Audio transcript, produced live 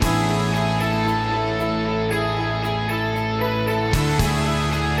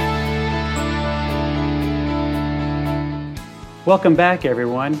Welcome back,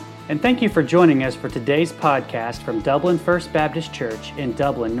 everyone, and thank you for joining us for today's podcast from Dublin First Baptist Church in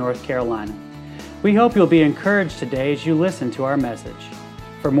Dublin, North Carolina. We hope you'll be encouraged today as you listen to our message.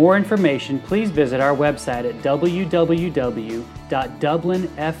 For more information, please visit our website at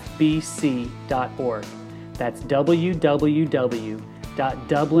www.dublinfbc.org. That's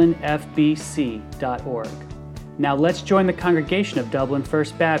www.dublinfbc.org. Now let's join the congregation of Dublin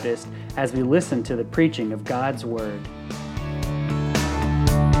First Baptist as we listen to the preaching of God's Word.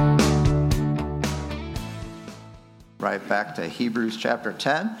 Right back to Hebrews chapter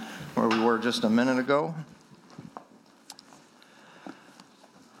 10, where we were just a minute ago.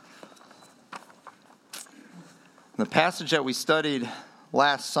 The passage that we studied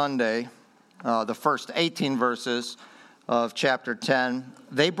last Sunday, the first 18 verses of chapter 10,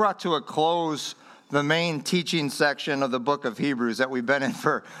 they brought to a close the main teaching section of the book of Hebrews that we've been in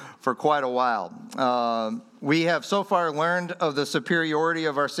for quite a while. We have so far learned of the superiority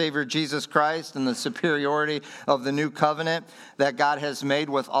of our Savior Jesus Christ and the superiority of the new covenant that God has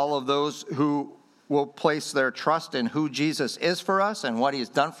made with all of those who will place their trust in who Jesus is for us and what He has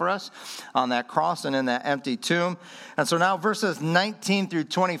done for us on that cross and in that empty tomb. And so now verses 19 through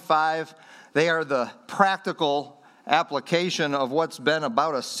 25, they are the practical application of what's been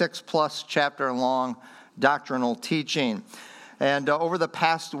about a 6+ chapter long doctrinal teaching. And over the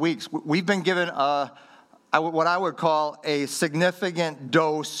past weeks, we've been given what I would call a significant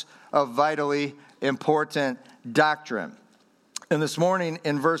dose of vitally important doctrine. And this morning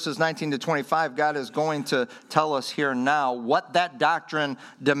in verses 19 to 25, God is going to tell us here now what that doctrine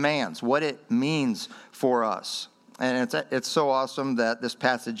demands, what it means for us. And it's so awesome that this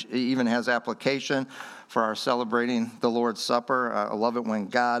passage even has application for our celebrating the Lord's Supper. I love it when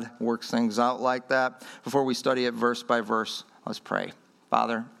God works things out like that. Before we study it verse by verse, let's pray.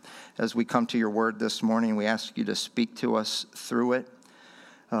 Father, as we come to your word this morning, we ask you to speak to us through it.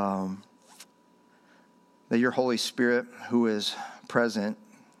 That your Holy Spirit, who is present,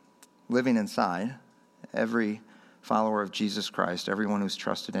 living inside every follower of Jesus Christ, everyone who's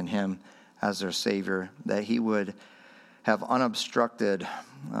trusted in him as their Savior, that he would have unobstructed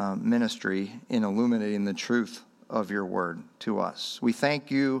ministry in illuminating the truth of your word to us. We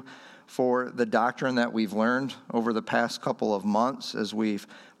thank you for the doctrine that we've learned over the past couple of months as we've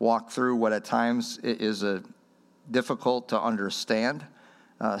walked through what at times is a difficult to understand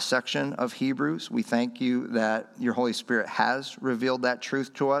section of Hebrews. We thank you that your Holy Spirit has revealed that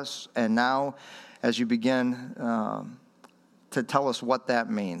truth to us. And now, as you begin to tell us what that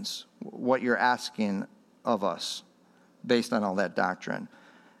means, what you're asking of us based on all that doctrine,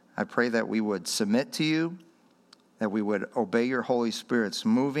 I pray that we would submit to you, that we would obey your Holy Spirit's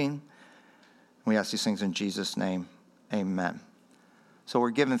moving. We ask these things in Jesus' name. Amen. So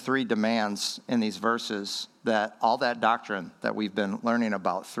we're given 3 demands in these verses that all that doctrine that we've been learning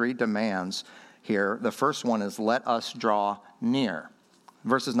about, 3 demands here. The first one is let us draw near.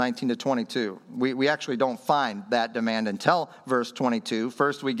 Verses 19 to 22. We actually don't find that demand until verse 22.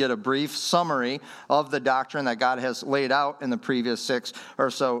 First, we get a brief summary of the doctrine that God has laid out in the previous 6 or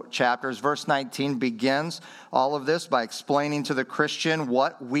so chapters. Verse 19 begins all of this by explaining to the Christian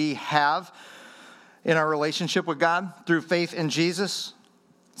what we have in our relationship with God through faith in Jesus.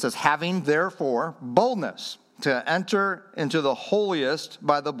 It says, having therefore boldness to enter into the holiest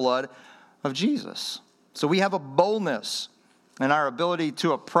by the blood of Jesus. So we have a boldness in our ability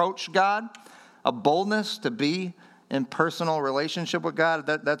to approach God, a boldness to be in personal relationship with God.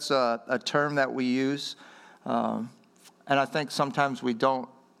 That's a term that we use. And I think sometimes we don't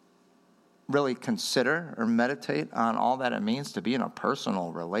really consider or meditate on all that it means to be in a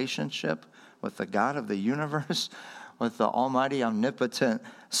personal relationship with the God of the universe, with the almighty, omnipotent,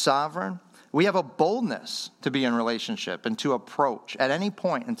 sovereign. We have a boldness to be in relationship and to approach at any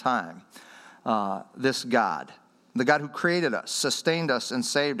point in time this God. The God who created us, sustained us, and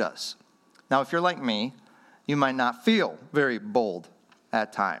saved us. Now, if you're like me, you might not feel very bold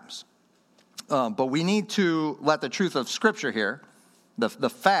at times. But we need to let the truth of Scripture here, the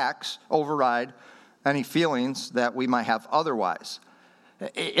facts, override any feelings that we might have otherwise.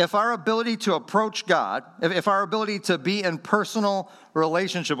 If our ability to approach God, if our ability to be in personal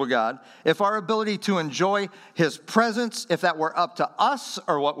relationship with God, if our ability to enjoy His presence, if that were up to us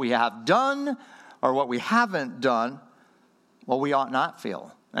or what we have done, or what we haven't done, well, we ought not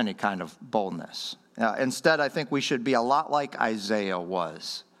feel any kind of boldness. Instead, I think we should be a lot like Isaiah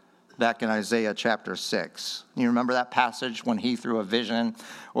was back in Isaiah chapter 6. You remember that passage when he, through a vision,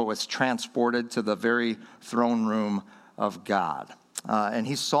 was transported to the very throne room of God. And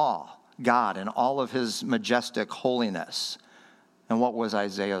he saw God in all of his majestic holiness. And what was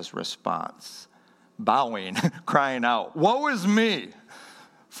Isaiah's response? bowing, crying out, "Woe is me,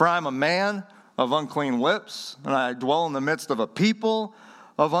 for I'm a man of unclean lips, and I dwell in the midst of a people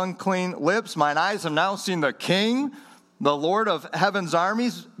of unclean lips. Mine eyes have now seen the King, the Lord of heaven's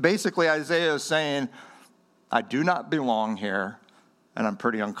armies." Basically, Isaiah is saying, I do not belong here, and I'm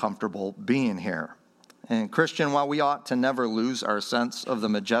pretty uncomfortable being here. And Christian, while we ought to never lose our sense of the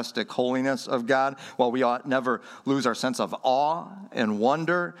majestic holiness of God, while we ought never lose our sense of awe and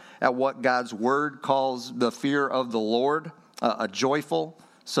wonder at what God's word calls the fear of the Lord, a joyful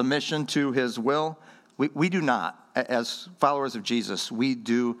submission to his will, we do not, as followers of Jesus, we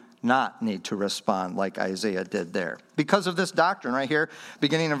do not need to respond like Isaiah did there. Because of this doctrine right here,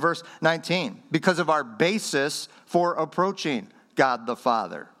 beginning in verse 19, because of our basis for approaching God the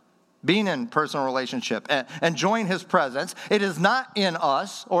Father, being in personal relationship and enjoying his presence, it is not in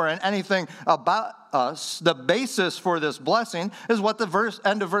us or in anything about us. The basis for this blessing is what the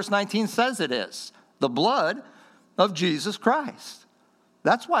end of verse 19 says it is: the blood of Jesus Christ.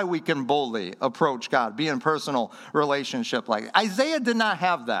 That's why we can boldly approach God, be in personal relationship like that. Isaiah did not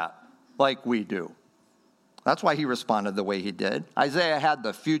have that like we do. That's why he responded the way he did. Isaiah had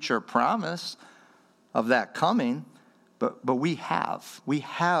the future promise of that coming, but we have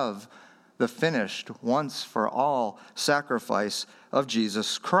the finished once for all sacrifice of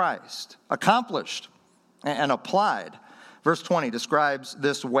Jesus Christ, accomplished and applied. Verse 20 describes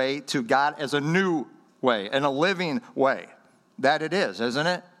this way to God as a new way and a living way. That it is, isn't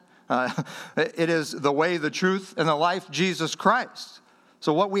it? It is the way, the truth, and the life, Jesus Christ.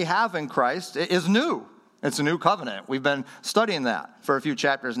 So what we have in Christ is new. It's a new covenant. We've been studying that for a few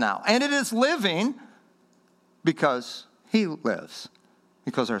chapters now. And it is living because he lives,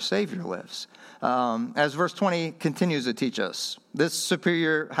 because our Savior lives. As verse 20 continues to teach us, this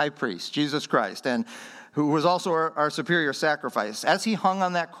superior high priest, Jesus Christ, and who was also our superior sacrifice, as he hung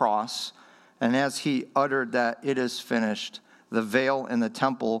on that cross and as he uttered that it is finished, the veil in the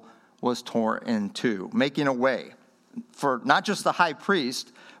temple was torn in two, making a way for not just the high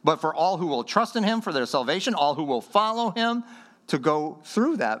priest, but for all who will trust in him for their salvation, all who will follow him to go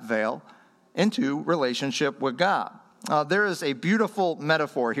through that veil into relationship with God. There is a beautiful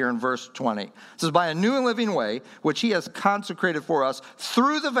metaphor here in verse 20. It says, by a new and living way, which he has consecrated for us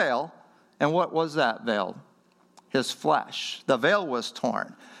through the veil. And what was that veil? His flesh. The veil was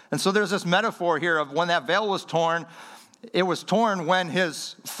torn. And so there's this metaphor here of when that veil was torn, it was torn when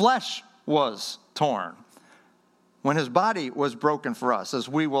his flesh was torn, when his body was broken for us, as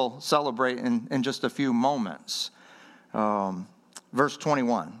we will celebrate in just a few moments. Verse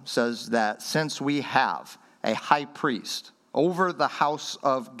 21 says that since we have a high priest over the house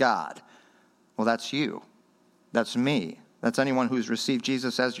of God, well, that's you, that's me, that's anyone who's received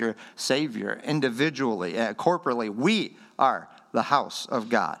Jesus as your Savior, individually, corporately, we are the house of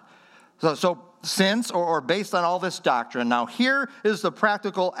God. So since, or based on all this doctrine, now here is the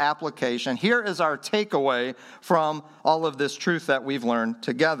practical application. Here is our takeaway from all of this truth that we've learned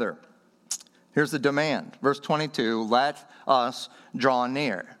together. Here's the demand. Verse 22, let us draw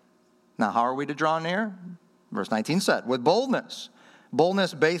near. Now, how are we to draw near? Verse 19 said, with boldness.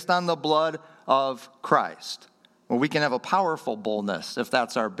 Boldness based on the blood of Christ. Well, we can have a powerful boldness if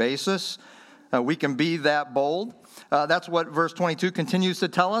that's our basis. We can be that bold. That's what verse 22 continues to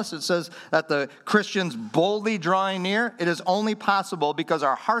tell us. It says that the Christians boldly drawing near, it is only possible because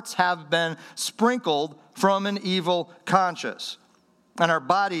our hearts have been sprinkled from an evil conscience, and our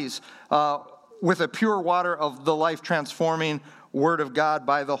bodies with a pure water of the life-transforming Word of God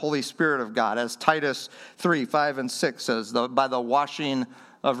by the Holy Spirit of God, as Titus 3, 5, and 6 says, by the washing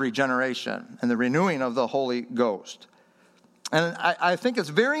of regeneration and the renewing of the Holy Ghost. And I think it's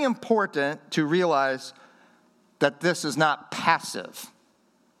very important to realize that this is not passive,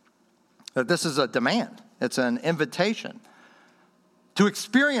 that this is a demand. It's an invitation. To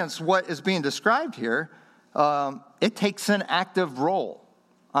experience what is being described here, it takes an active role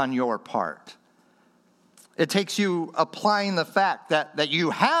on your part. It takes you applying the fact that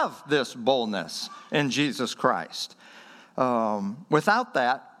you have this boldness in Jesus Christ. Without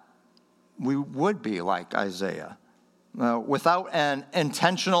that, we would be like Isaiah. Without an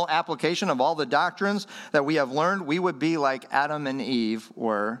intentional application of all the doctrines that we have learned, we would be like Adam and Eve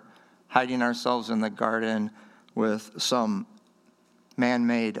were, hiding ourselves in the garden with some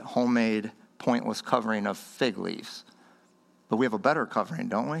man-made, homemade, pointless covering of fig leaves. But we have a better covering,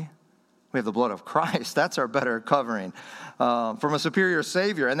 don't we? We have the blood of Christ. That's our better covering from a superior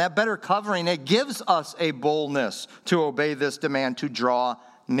Savior. And that better covering, it gives us a boldness to obey this demand to draw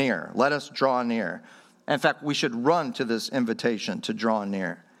near. Let us draw near. In fact, we should run to this invitation to draw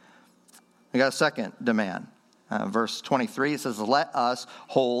near. We got a second demand. Verse 23, it says, let us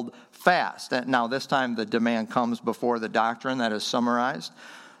hold fast. Now, this time the demand comes before the doctrine that is summarized.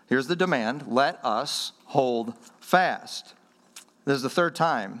 Here's the demand, let us hold fast. This is the third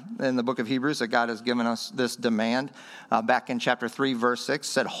time in the book of Hebrews that God has given us this demand. Back in chapter 3, verse 6,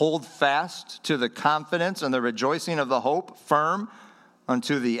 said, hold fast to the confidence and the rejoicing of the hope firm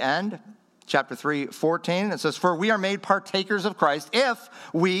unto the end. Chapter 3, 14, it says, for we are made partakers of Christ if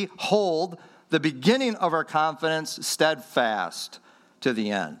we hold the beginning of our confidence steadfast to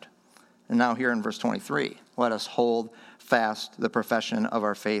the end. And now here in verse 23, let us hold fast the profession of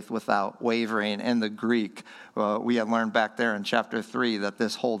our faith without wavering. In the Greek, we had learned back there in chapter 3 that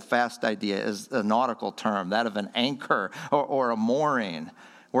this hold fast idea is a nautical term, that of an anchor or a mooring.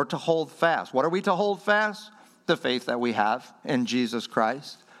 We're to hold fast. What are we to hold fast? The faith that we have in Jesus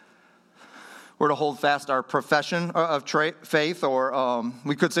Christ. We're to hold fast our profession of faith, or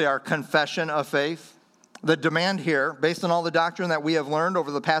we could say our confession of faith. The demand here, based on all the doctrine that we have learned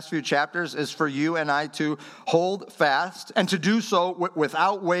over the past few chapters, is for you and I to hold fast and to do so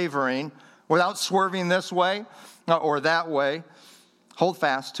without wavering, without swerving this way or that way. Hold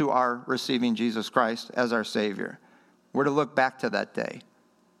fast to our receiving Jesus Christ as our Savior. We're to look back to that day.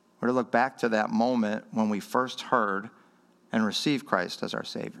 We're to look back to that moment when we first heard and received Christ as our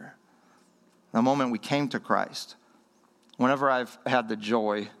Savior. The moment we came to Christ. Whenever I've had the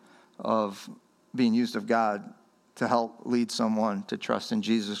joy of being used of God to help lead someone to trust in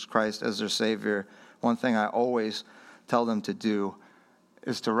Jesus Christ as their Savior, one thing I always tell them to do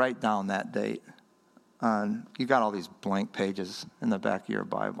is to write down that date. You got all these blank pages in the back of your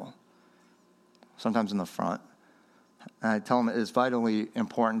Bible, sometimes in the front. And I tell them it is vitally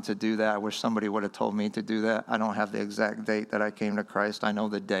important to do that. I wish somebody would have told me to do that. I don't have the exact date that I came to Christ. I know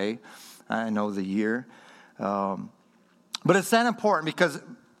the day. I know the year. But it's that important because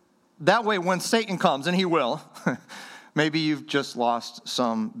that way when Satan comes, and he will, maybe you've just lost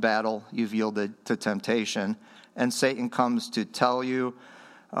some battle, you've yielded to temptation, and Satan comes to tell you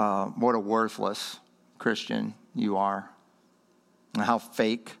what a worthless Christian you are, and how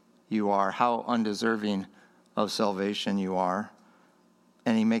fake you are, how undeserving of salvation you are,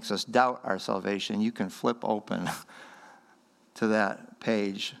 and he makes us doubt our salvation. You can flip open to that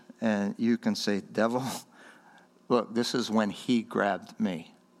page and you can say, devil, look, this is when he grabbed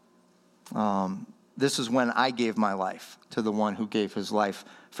me. This is when I gave my life to the one who gave his life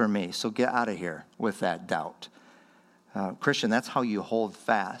for me. So get out of here with that doubt. Christian, that's how you hold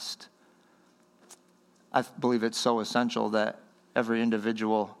fast. I believe it's so essential that every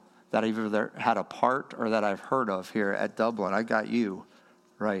individual that I've either had a part or that I've heard of here at Dublin, I got you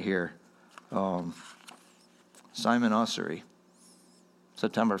right here. Simon Ussery.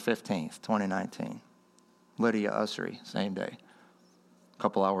 September 15th, 2019. Lydia Ussery, same day. A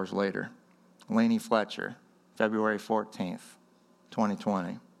couple hours later. Laney Fletcher, February 14th,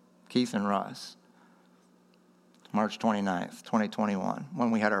 2020. Keith and Russ, March 29th, 2021,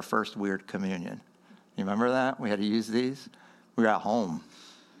 when we had our first weird communion. You remember that? We had to use these. We were at home.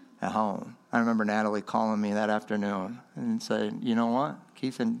 I remember Natalie calling me that afternoon and saying, you know what?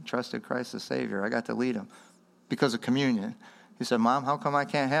 Keith trusted Christ as Savior. I got to lead him because of communion. He said, Mom, how come I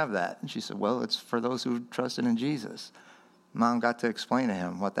can't have that? And she said, well, it's for those who trusted in Jesus. Mom got to explain to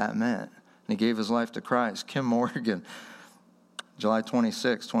him what that meant. And he gave his life to Christ. Kim Morgan, July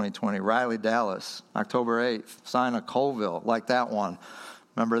 26, 2020. Riley Dallas, October 8th. Sina Colville, like that one.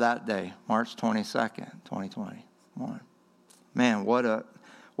 Remember that day, March 22nd, 2021. Man, what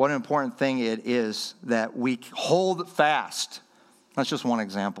an important thing it is that we hold fast. That's just one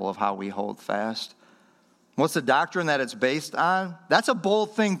example of how we hold fast. What's the doctrine that it's based on? That's a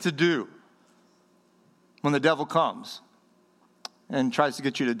bold thing to do when the devil comes and tries to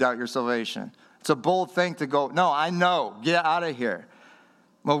get you to doubt your salvation. It's a bold thing to go, no, I know, get out of here.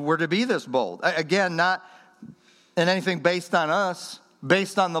 Well, we're to be this bold. Again, not in anything based on us,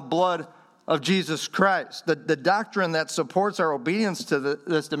 based on the blood of Jesus Christ. The doctrine that supports our obedience to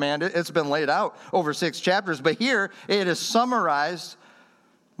this demand, it's been laid out over 6 chapters, but here it is summarized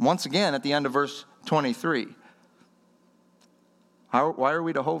once again at the end of verse 23. Why are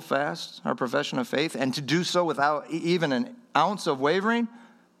we to hold fast our profession of faith and to do so without even an ounce of wavering?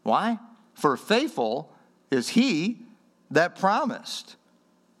 Why? For faithful is he that promised.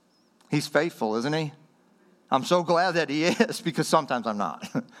 He's faithful, isn't he? I'm so glad that he is, because sometimes I'm not.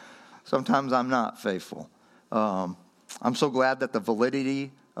 Sometimes I'm not faithful. I'm so glad that the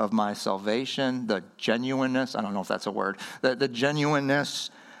validity of my salvation, the genuineness, I don't know if that's a word, the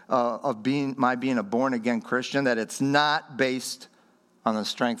genuineness of being a born-again Christian, that it's not based on the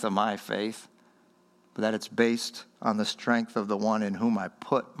strength of my faith, but that it's based on the strength of the one in whom I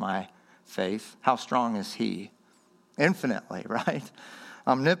put my faith. How strong is he? infinitely, right?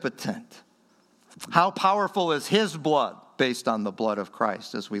 Omnipotent. How powerful is his blood based on the blood of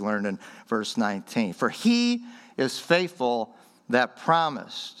Christ, as we learned in verse 19? For he is faithful that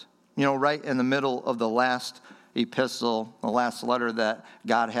promised. You know, right in the middle of the last epistle, the last letter that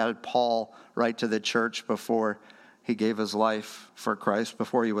God had Paul write to the church before he gave his life for Christ,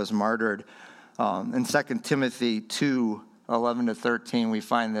 before he was martyred. In 2 Timothy 2:11-13, we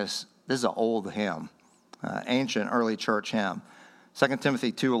find this. This is an old hymn, ancient early church hymn. 2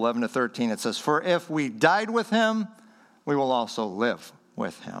 Timothy 2:11-13, it says, "For if we died with him, we will also live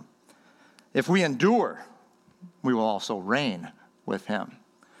with him. If we endure, we will also reign with him.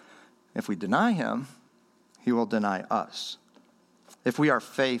 If we deny him, he will deny us. If we are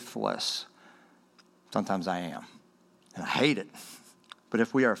faithless," sometimes I am, and I hate it, but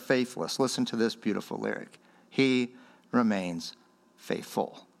if we are faithless, listen to this beautiful lyric, "He remains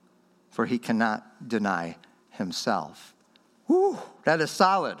faithful, for he cannot deny himself." Whew, that is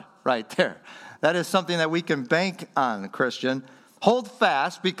solid right there. That is something that we can bank on, Christian. Hold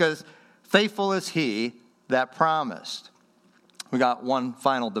fast, because faithful is he that promised. We got one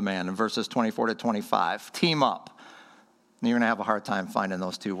final demand in verses 24-25. Team up. And you're going to have a hard time finding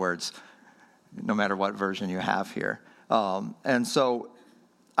those two words, no matter what version you have here. And so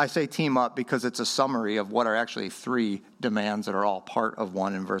I say team up because it's a summary of what are actually three demands that are all part of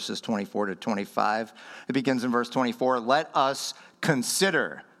one in verses 24-25. It begins in verse 24. Let us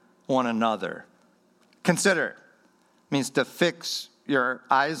consider one another. Consider means to fix your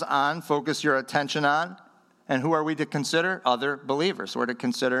eyes on, focus your attention on. And who are we to consider? Other believers. We're to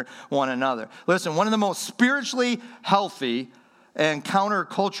consider one another. Listen, one of the most spiritually healthy and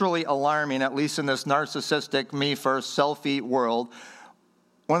counterculturally alarming, at least in this narcissistic, me first, selfie world,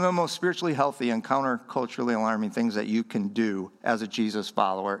 one of the most spiritually healthy and counterculturally alarming things that you can do as a Jesus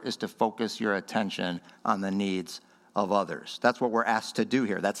follower is to focus your attention on the needs of others. That's what we're asked to do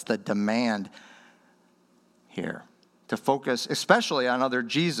here. That's the demand here, to focus especially on other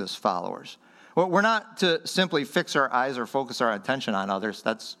Jesus followers. Well, we're not to simply fix our eyes or focus our attention on others.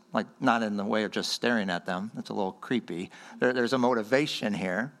 That's like not in the way of just staring at them. That's a little creepy. There's a motivation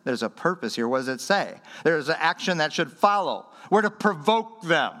here. There's a purpose here. What does it say? There's an action that should follow. We're to provoke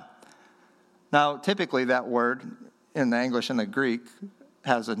them. Now, typically that word in the English and the Greek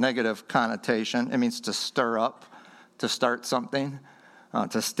has a negative connotation. It means to stir up, to start something,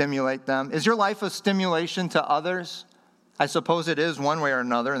 to stimulate them. Is your life a stimulation to others? I suppose it is one way or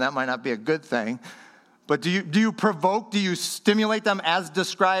another, and that might not be a good thing. But do you provoke, do you stimulate them as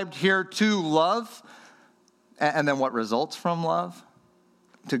described here to love? And then what results from love?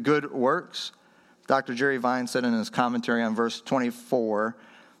 To good works? Dr. Jerry Vine said in his commentary on verse 24,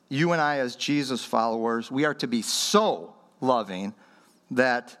 you and I as Jesus followers, we are to be so loving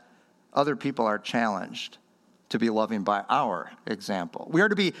that other people are challenged to be loving by our example. We are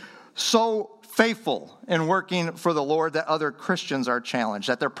to be so faithful in working for the Lord that other Christians are challenged,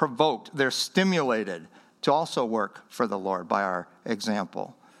 that they're provoked, they're stimulated to also work for the Lord by our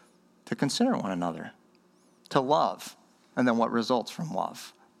example, to consider one another, to love, and then what results from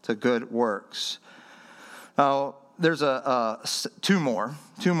love, to good works. Now, there's two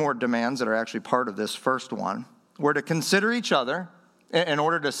more demands that are actually part of this first one. We're to consider each other in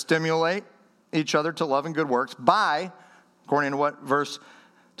order to stimulate each other to love and good works by, according to what verse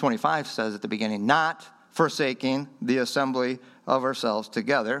 25 says at the beginning, not forsaking the assembly of ourselves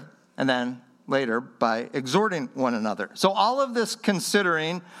together, and then later by exhorting one another. So all of this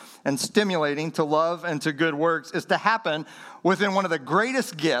considering and stimulating to love and to good works is to happen within one of the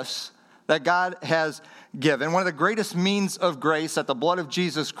greatest gifts that God has given, one of the greatest means of grace that the blood of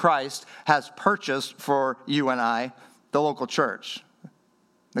Jesus Christ has purchased for you and I, the local church,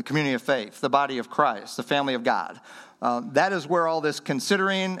 the community of faith, the body of Christ, the family of God. That is where all this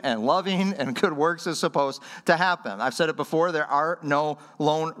considering and loving and good works is supposed to happen. I've said it before, there are no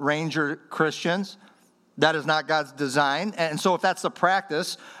Lone Ranger Christians. That is not God's design. And so if that's the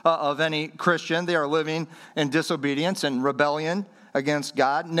practice of any Christian, they are living in disobedience and rebellion against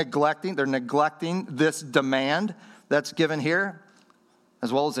God, they're neglecting this demand that's given here,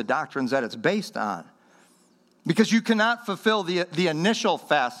 as well as the doctrines that it's based on. Because you cannot fulfill the initial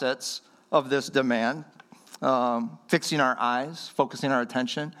facets of this demand, fixing our eyes, focusing our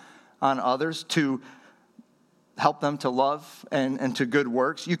attention on others to help them to love and to good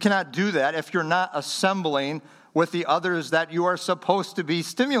works. You cannot do that if you're not assembling with the others that you are supposed to be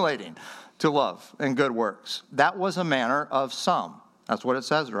stimulating to love and good works. That was a manner of some. That's what it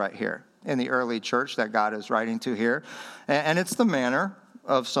says right here in the early church that God is writing to here. And it's the manner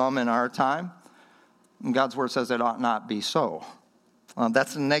of some in our time. And God's word says it ought not be so.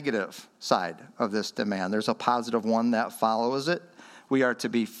 That's the negative side of this demand. There's a positive one that follows it. We are to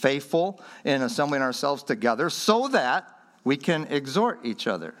be faithful in assembling ourselves together so that we can exhort each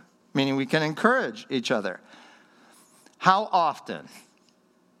other, meaning we can encourage each other. How often?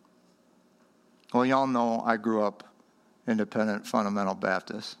 Well, y'all know I grew up independent fundamental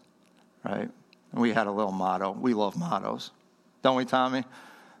Baptist, right? We had a little motto. We love mottos. Don't we, Tommy?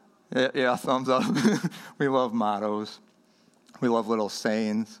 Yeah, thumbs up. We love mottos. We love little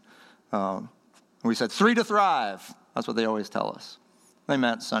sayings. We said, 3 to thrive. That's what they always tell us. They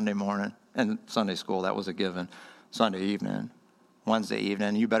meant Sunday morning and Sunday school. That was a given. Sunday evening, Wednesday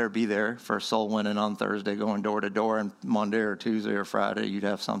evening. You better be there for soul winning on Thursday, going door to door. And Monday or Tuesday or Friday, you'd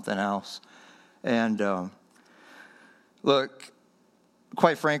have something else. And look,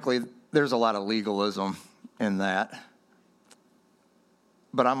 quite frankly, there's a lot of legalism in that.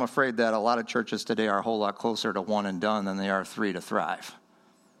 But I'm afraid that a lot of churches today are a whole lot closer to one and done than they are 3 to thrive.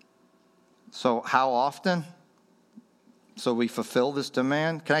 So how often? So we fulfill this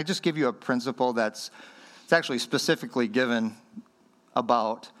demand? Can I just give you a principle it's actually specifically given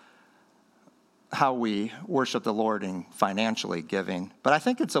about how we worship the Lord in financially giving. But I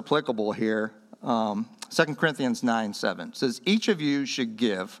think it's applicable here. 2 Corinthians 9:7 says, each of you should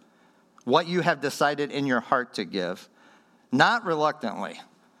give what you have decided in your heart to give, not reluctantly,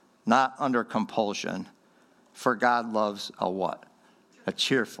 not under compulsion, for God loves a what? A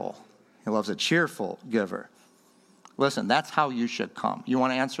cheerful. He loves a cheerful giver. Listen, that's how you should come. You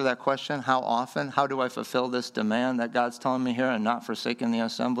want to answer that question? How often? How do I fulfill this demand that God's telling me here and not forsaking the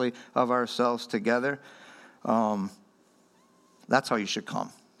assembly of ourselves together? That's how you should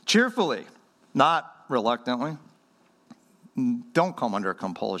come. Cheerfully, not reluctantly. Don't come under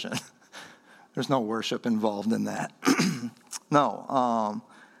compulsion. There's no worship involved in that. No.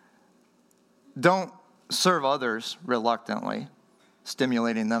 Don't serve others reluctantly,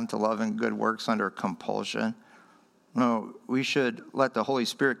 stimulating them to love and good works under compulsion. No, we should let the Holy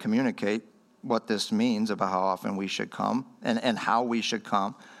Spirit communicate what this means about how often we should come and how we should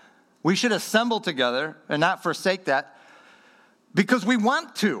come. We should assemble together and not forsake that because we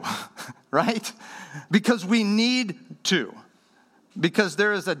want to, right? Because we need to. Because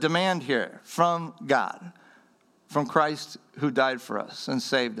there is a demand here from God, from Christ who died for us and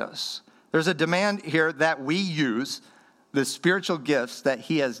saved us. There's a demand here that we use the spiritual gifts that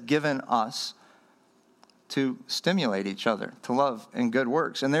he has given us to stimulate each other, to love and good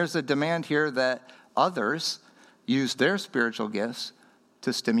works. And there's a demand here that others use their spiritual gifts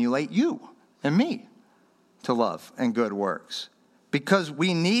to stimulate you and me to love and good works. Because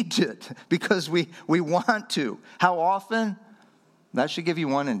we need it, because we want to. How often? That should give you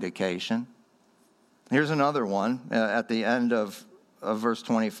one indication. Here's another one at the end of verse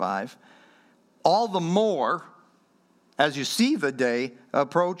 25. All the more as you see the day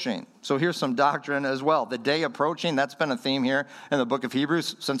approaching. So here's some doctrine as well. The day approaching, that's been a theme here in the book of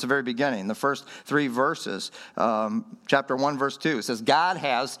Hebrews since the very beginning. The first 3 verses, chapter 1, verse 2, it says, God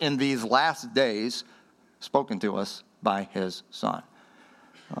has in these last days spoken to us by his Son.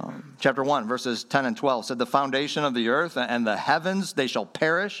 Chapter 1, verses 10 and 12 said, the foundation of the earth and the heavens, they shall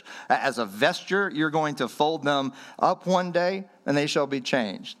perish. As a vesture, you're going to fold them up one day, and they shall be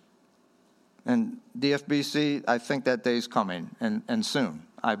changed. And DFBC, I think that day's coming, and soon,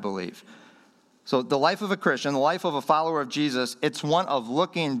 I believe. So the life of a Christian, the life of a follower of Jesus, it's one of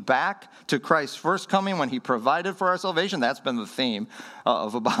looking back to Christ's first coming when he provided for our salvation. That's been the theme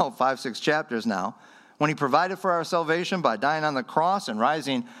of about 5-6 chapters now. When he provided for our salvation by dying on the cross and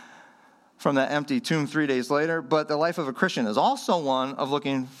rising from that empty tomb 3 days later. But the life of a Christian is also one of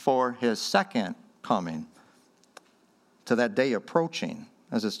looking for his second coming, to that day approaching,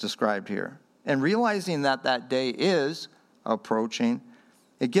 as it's described here. And realizing that that day is approaching,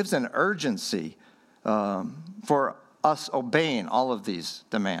 it gives an urgency for us obeying all of these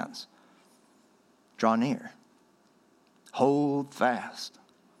demands. Draw near. Hold fast.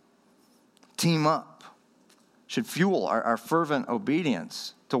 Team up. Should fuel our fervent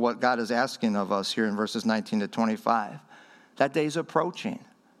obedience to what God is asking of us here in verses 19 to 25. That day's approaching.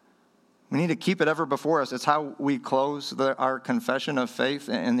 We need to keep it ever before us. It's how we close our confession of faith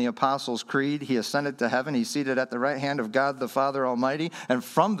in the Apostles' Creed. He ascended to heaven. He's seated at the right hand of God the Father Almighty. And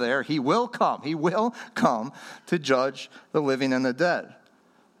from there, he will come. He will come to judge the living and the dead.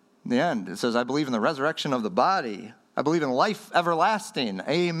 In the end, it says, I believe in the resurrection of the body. I believe in life everlasting.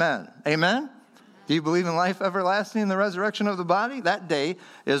 Amen. Amen? Do you believe in life everlasting, the resurrection of the body? That day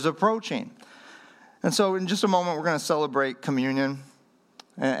is approaching. And so in just a moment, we're going to celebrate communion.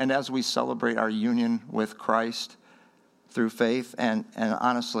 And as we celebrate our union with Christ, through faith and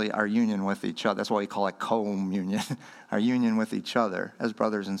honestly our union with each other. That's why we call it communion, our union with each other as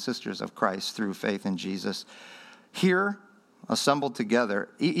brothers and sisters of Christ through faith in Jesus. Here, assembled together,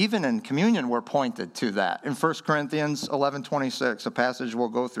 even in communion, we're pointed to that. In 1 Corinthians 11:26, a passage we'll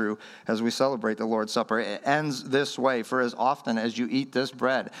go through as we celebrate the Lord's Supper, it ends this way: for as often as you eat this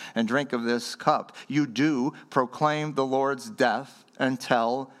bread and drink of this cup, you do proclaim the Lord's death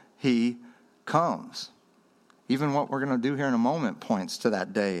until he comes. Even what we're going to do here in a moment points to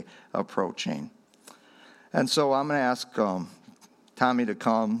that day approaching. And so I'm going to ask Tommy to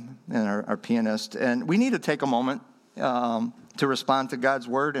come, and our pianist. And we need to take a moment to respond to God's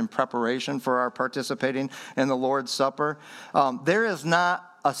word in preparation for our participating in the Lord's Supper. There is not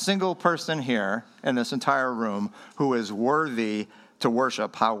a single person here in this entire room who is worthy to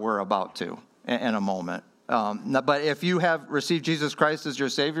worship how we're about to in a moment. But if you have received Jesus Christ as your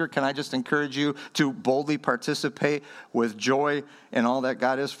Savior, can I just encourage you to boldly participate with joy in all that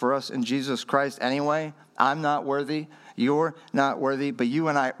God is for us in Jesus Christ anyway? I'm not worthy. You're not worthy. But you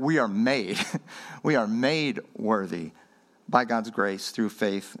and I, we are made. We are made worthy by God's grace through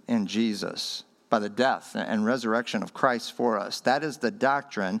faith in Jesus, by the death and resurrection of Christ for us. That is the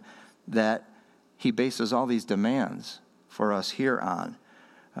doctrine that he bases all these demands for us here on.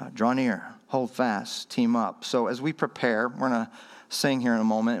 Draw near, hold fast, team up. So as we prepare, we're going to sing here in a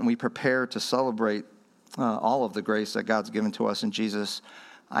moment, and we prepare to celebrate all of the grace that God's given to us in Jesus.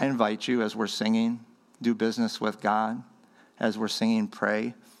 I invite you, as we're singing, do business with God. As we're singing,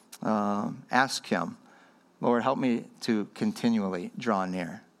 pray. Ask him, Lord, help me to continually draw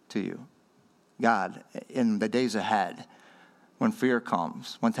near to you. God, in the days ahead, when fear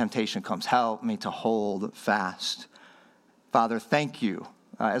comes, when temptation comes, help me to hold fast. Father, thank you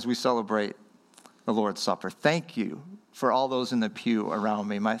as we celebrate the Lord's Supper. Thank you for all those in the pew around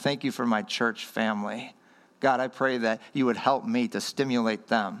me. Thank you for my church family. God, I pray that you would help me to stimulate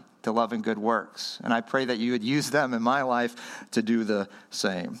them to love and good works. And I pray that you would use them in my life to do the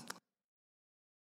same.